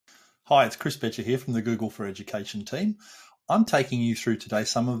Hi, it's Chris Betcher here from the Google for Education team. I'm taking you through today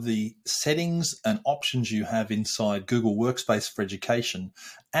some of the settings and options you have inside Google Workspace for Education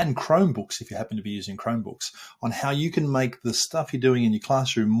and Chromebooks, if you happen to be using Chromebooks, on how you can make the stuff you're doing in your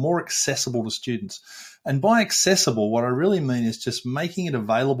classroom more accessible to students. And by accessible, what I really mean is just making it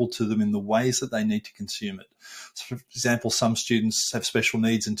available to them in the ways that they need to consume it. So for example, some students have special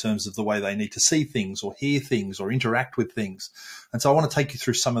needs in terms of the way they need to see things or hear things or interact with things. And so I want to take you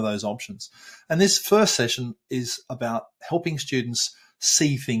through some of those options. And this first session is about helping students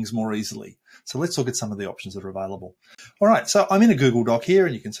see things more easily. So let's look at some of the options that are available. All right, so I'm in a Google Doc here,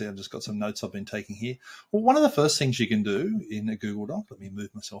 and you can see I've just got some notes I've been taking here. Well, one of the first things you can do in a Google Doc, let me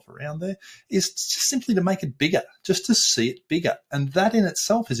move myself around there, is just simply to make it bigger, just to see it bigger. And that in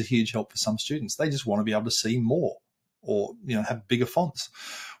itself is a huge help for some students. They just want to be able to see more or have bigger fonts.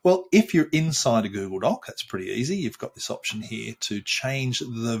 Well, if you're inside a Google Doc, that's pretty easy. You've got this option here to change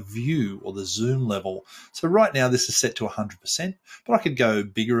the view or the zoom level. So right now this is set to 100%, but I could go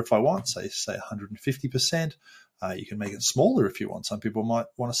bigger if I want, say 150%. You can make it smaller if you want. Some people might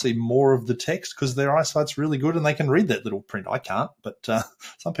want to see more of the text because their eyesight's really good and they can read that little print. I can't, but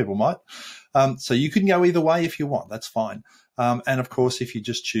some people might. So you can go either way if you want. That's fine. And of course, if you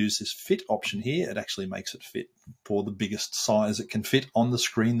just choose this fit option here, it actually makes it fit for the biggest size it can fit on the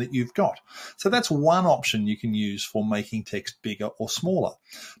screen that you've got. So that's one option you can use for making text bigger or smaller.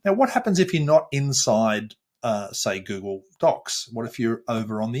 Now, what happens if you're not inside say Google Docs? What if you're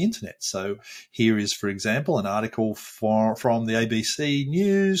over on the internet? So here is, for example, an article from the ABC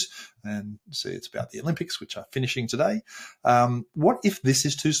News, and see it's about the Olympics, which are finishing today. What if this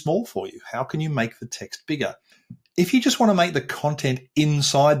is too small for you? How can you make the text bigger? If you just want to make the content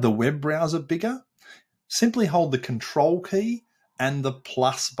inside the web browser bigger, simply hold the Control key and the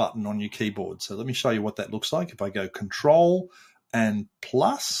plus button on your keyboard. So let me show you what that looks like. If I go Control and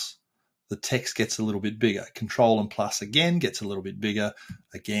plus, the text gets a little bit bigger. Control and plus again gets a little bit bigger,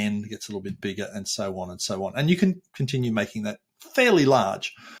 again gets a little bit bigger, and so on and so on. And you can continue making that fairly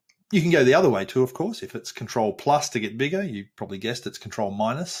large. You can go the other way too, of course. If it's Control plus to get bigger, you probably guessed it's Control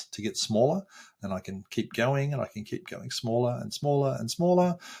minus to get smaller. And I can keep going, and I can keep going smaller and smaller and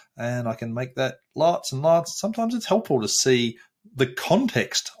smaller, and I can make that lots and lots. Sometimes it's helpful to see the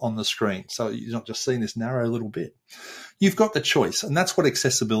context on the screen, so you're not just seeing this narrow little bit. You've got the choice, and that's what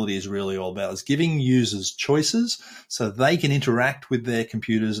accessibility is really all about, is giving users choices so they can interact with their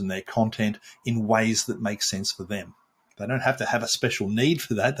computers and their content in ways that make sense for them. They don't have to have a special need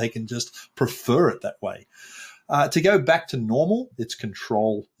for that. They can just prefer it that way. To go back to normal, it's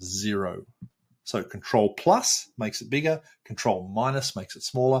Control 0. So Control plus makes it bigger, Control minus makes it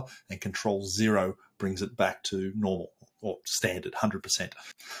smaller, and Control 0 brings it back to normal or standard, 100%.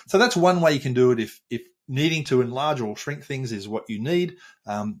 So that's one way you can do it. If needing to enlarge or shrink things is what you need,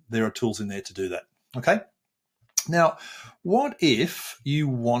 there are tools in there to do that. Okay. Now, what if you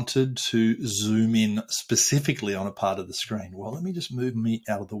wanted to zoom in specifically on a part of the screen? Well, let me just move me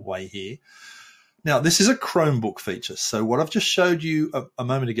out of the way here. Now, this is a Chromebook feature. So what I've just showed you a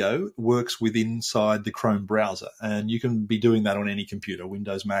moment ago works with inside the Chrome browser, and you can be doing that on any computer,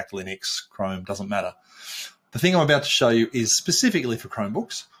 Windows, Mac, Linux, Chrome, doesn't matter. The thing I'm about to show you is specifically for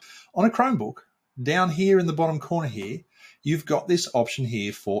Chromebooks. On a Chromebook, down here in the bottom corner here, you've got this option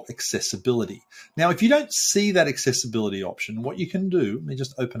here for accessibility. Now, if you don't see that accessibility option, what you can do, let me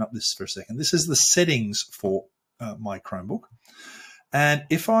just open up this for a second. This is the settings for my Chromebook. And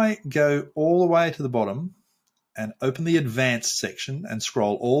if I go all the way to the bottom and open the advanced section and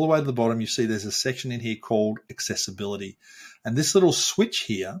scroll all the way to the bottom, you see there's a section in here called accessibility. And this little switch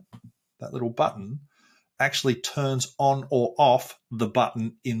here, that little button, actually turns on or off the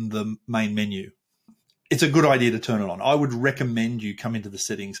button in the main menu. It's a good idea to turn it on. I would recommend you come into the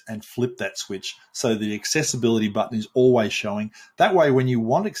settings and flip that switch so the accessibility button is always showing. That way, when you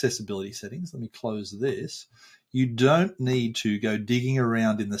want accessibility settings, let me close this, you don't need to go digging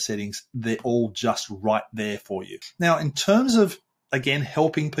around in the settings. They're all just right there for you. Now, in terms of, again,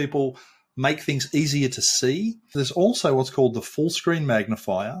 helping people make things easier to see, there's also what's called the full screen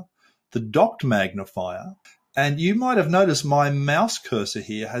magnifier, the docked magnifier, and you might have noticed my mouse cursor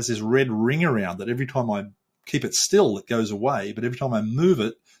here has this red ring around it. Every time I keep it still, it goes away, but every time I move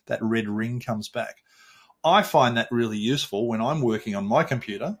it, that red ring comes back. I find that really useful when I'm working on my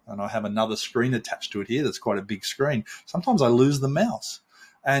computer and I have another screen attached to it here that's quite a big screen. Sometimes I lose the mouse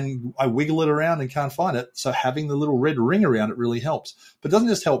and I wiggle it around and can't find it, so having the little red ring around it really helps. But it doesn't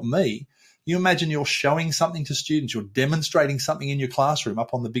just help me. You imagine you're showing something to students, you're demonstrating something in your classroom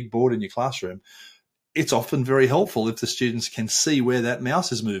up on the big board in your classroom. It's often very helpful if the students can see where that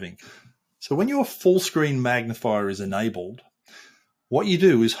mouse is moving. So when your full screen magnifier is enabled, what you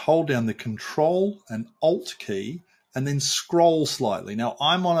do is hold down the Control and Alt key and then scroll slightly. Now,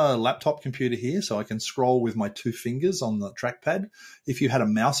 I'm on a laptop computer here, so I can scroll with my 2 fingers on the trackpad. If you had a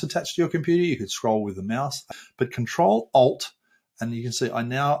mouse attached to your computer, you could scroll with the mouse. But Control, Alt, and you can see I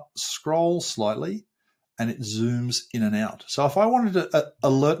now scroll slightly, and it zooms in and out. So if I wanted to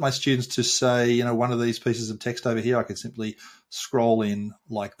alert my students to, say, one of these pieces of text over here, I could simply scroll in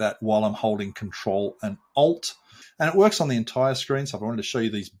like that while I'm holding Control and Alt. And it works on the entire screen. So if I wanted to show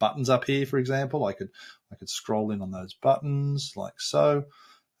you these buttons up here, for example, I could scroll in on those buttons like so,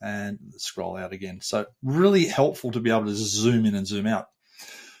 and scroll out again. So really helpful to be able to zoom in and zoom out.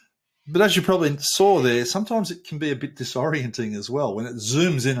 But as you probably saw there, sometimes it can be a bit disorienting as well. When it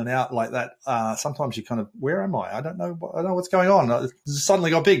zooms in and out like that, sometimes you kind of, where am I? I don't know what's going on. It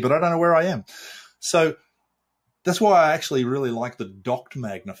suddenly got big, but I don't know where I am. So that's why I actually really like the docked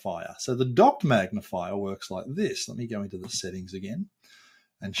magnifier. So the docked magnifier works like this. Let me go into the settings again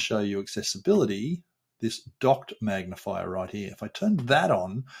and show you accessibility. This docked magnifier right here. If I turn that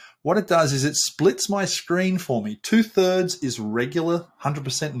on, what it does is it splits my screen for me. 2/3 is regular,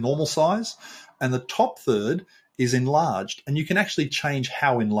 100% normal size, and the top third is enlarged. And you can actually change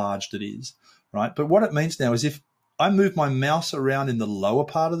how enlarged it is, right? But what it means now is if I move my mouse around in the lower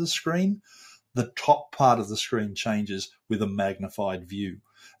part of the screen, the top part of the screen changes with a magnified view.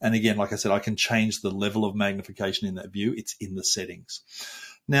 And again, like I said, I can change the level of magnification in that view. It's in the settings.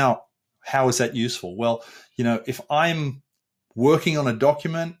 Now, how is that useful? Well, if I'm working on a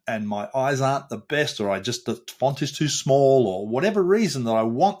document and my eyes aren't the best, or the font is too small, or whatever reason that I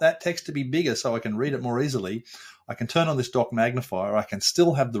want that text to be bigger so I can read it more easily, I can turn on this dock magnifier. I can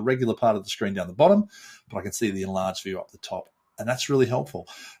still have the regular part of the screen down the bottom, but I can see the enlarged view up the top. And that's really helpful.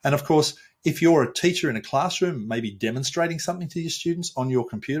 And of course, if you're a teacher in a classroom, maybe demonstrating something to your students on your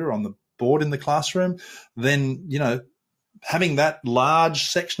computer, on the board in the classroom, then, having that large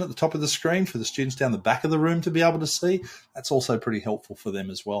section at the top of the screen for the students down the back of the room to be able to see, that's also pretty helpful for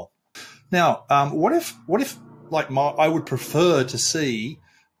them as well. Now, what if I would prefer to see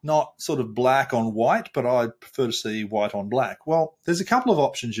not sort of black on white, but I prefer to see white on black? Well, there's a couple of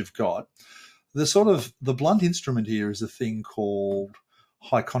options you've got. The blunt instrument here is a thing called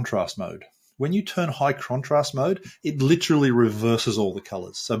high contrast mode. When you turn high contrast mode, it literally reverses all the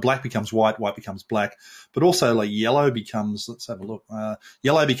colors. So black becomes white, white becomes black, but also like yellow becomes, let's have a look,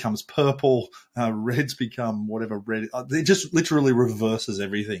 yellow becomes purple, reds become whatever red. It just literally reverses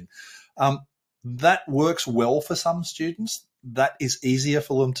everything. That works well for some students. That is easier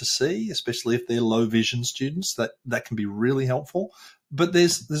for them to see, especially if they're low vision students. That can be really helpful. But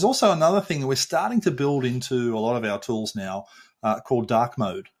there's also another thing that we're starting to build into a lot of our tools now called dark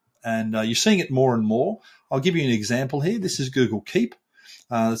mode. And you're seeing it more and more. I'll give you an example here. This is Google Keep.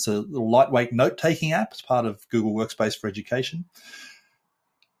 It's a little lightweight note-taking app. It's part of Google Workspace for Education.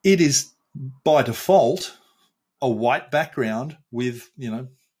 It is, by default, a white background with,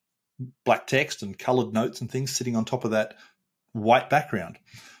 black text and colored notes and things sitting on top of that white background.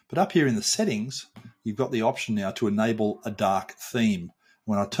 But up here in the settings, you've got the option now to enable a dark theme.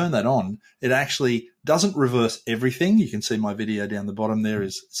 When I turn that on, it actually doesn't reverse everything. You can see my video down the bottom there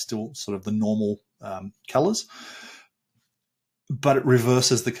is still sort of the normal colors, but it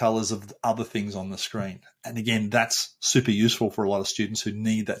reverses the colors of the other things on the screen. And again, that's super useful for a lot of students who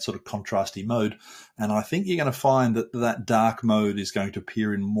need that sort of contrasty mode. And I think you're going to find that dark mode is going to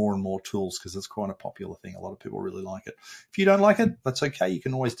appear in more and more tools because it's quite a popular thing. A lot of people really like it. If you don't like it, that's okay. You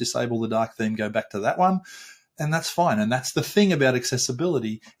can always disable the dark theme, go back to that one. And that's fine. And that's the thing about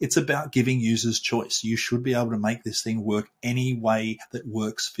accessibility. It's about giving users choice. You should be able to make this thing work any way that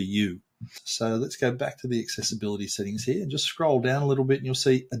works for you. So let's go back to the accessibility settings here and just scroll down a little bit and you'll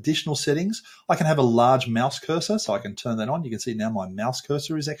see additional settings. I can have a large mouse cursor, so I can turn that on. You can see now my mouse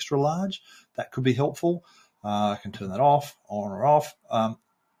cursor is extra large. That could be helpful. I can turn that off, on or off.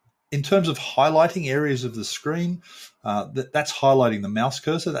 In terms of highlighting areas of the screen, that's highlighting the mouse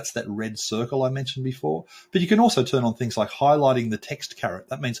cursor. That's that red circle I mentioned before. But you can also turn on things like highlighting the text caret.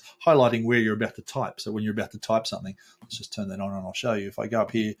 That means highlighting where you're about to type. So when you're about to type something, let's just turn that on and I'll show you. If I go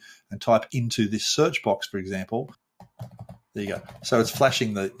up here and type into this search box, for example, there you go. So it's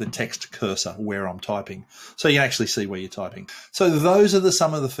flashing the text cursor where I'm typing. So you can actually see where you're typing. So those are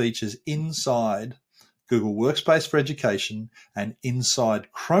some of the features inside Google Workspace for Education and inside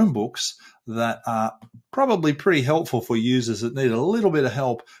Chromebooks that are probably pretty helpful for users that need a little bit of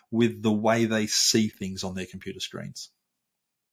help with the way they see things on their computer screens.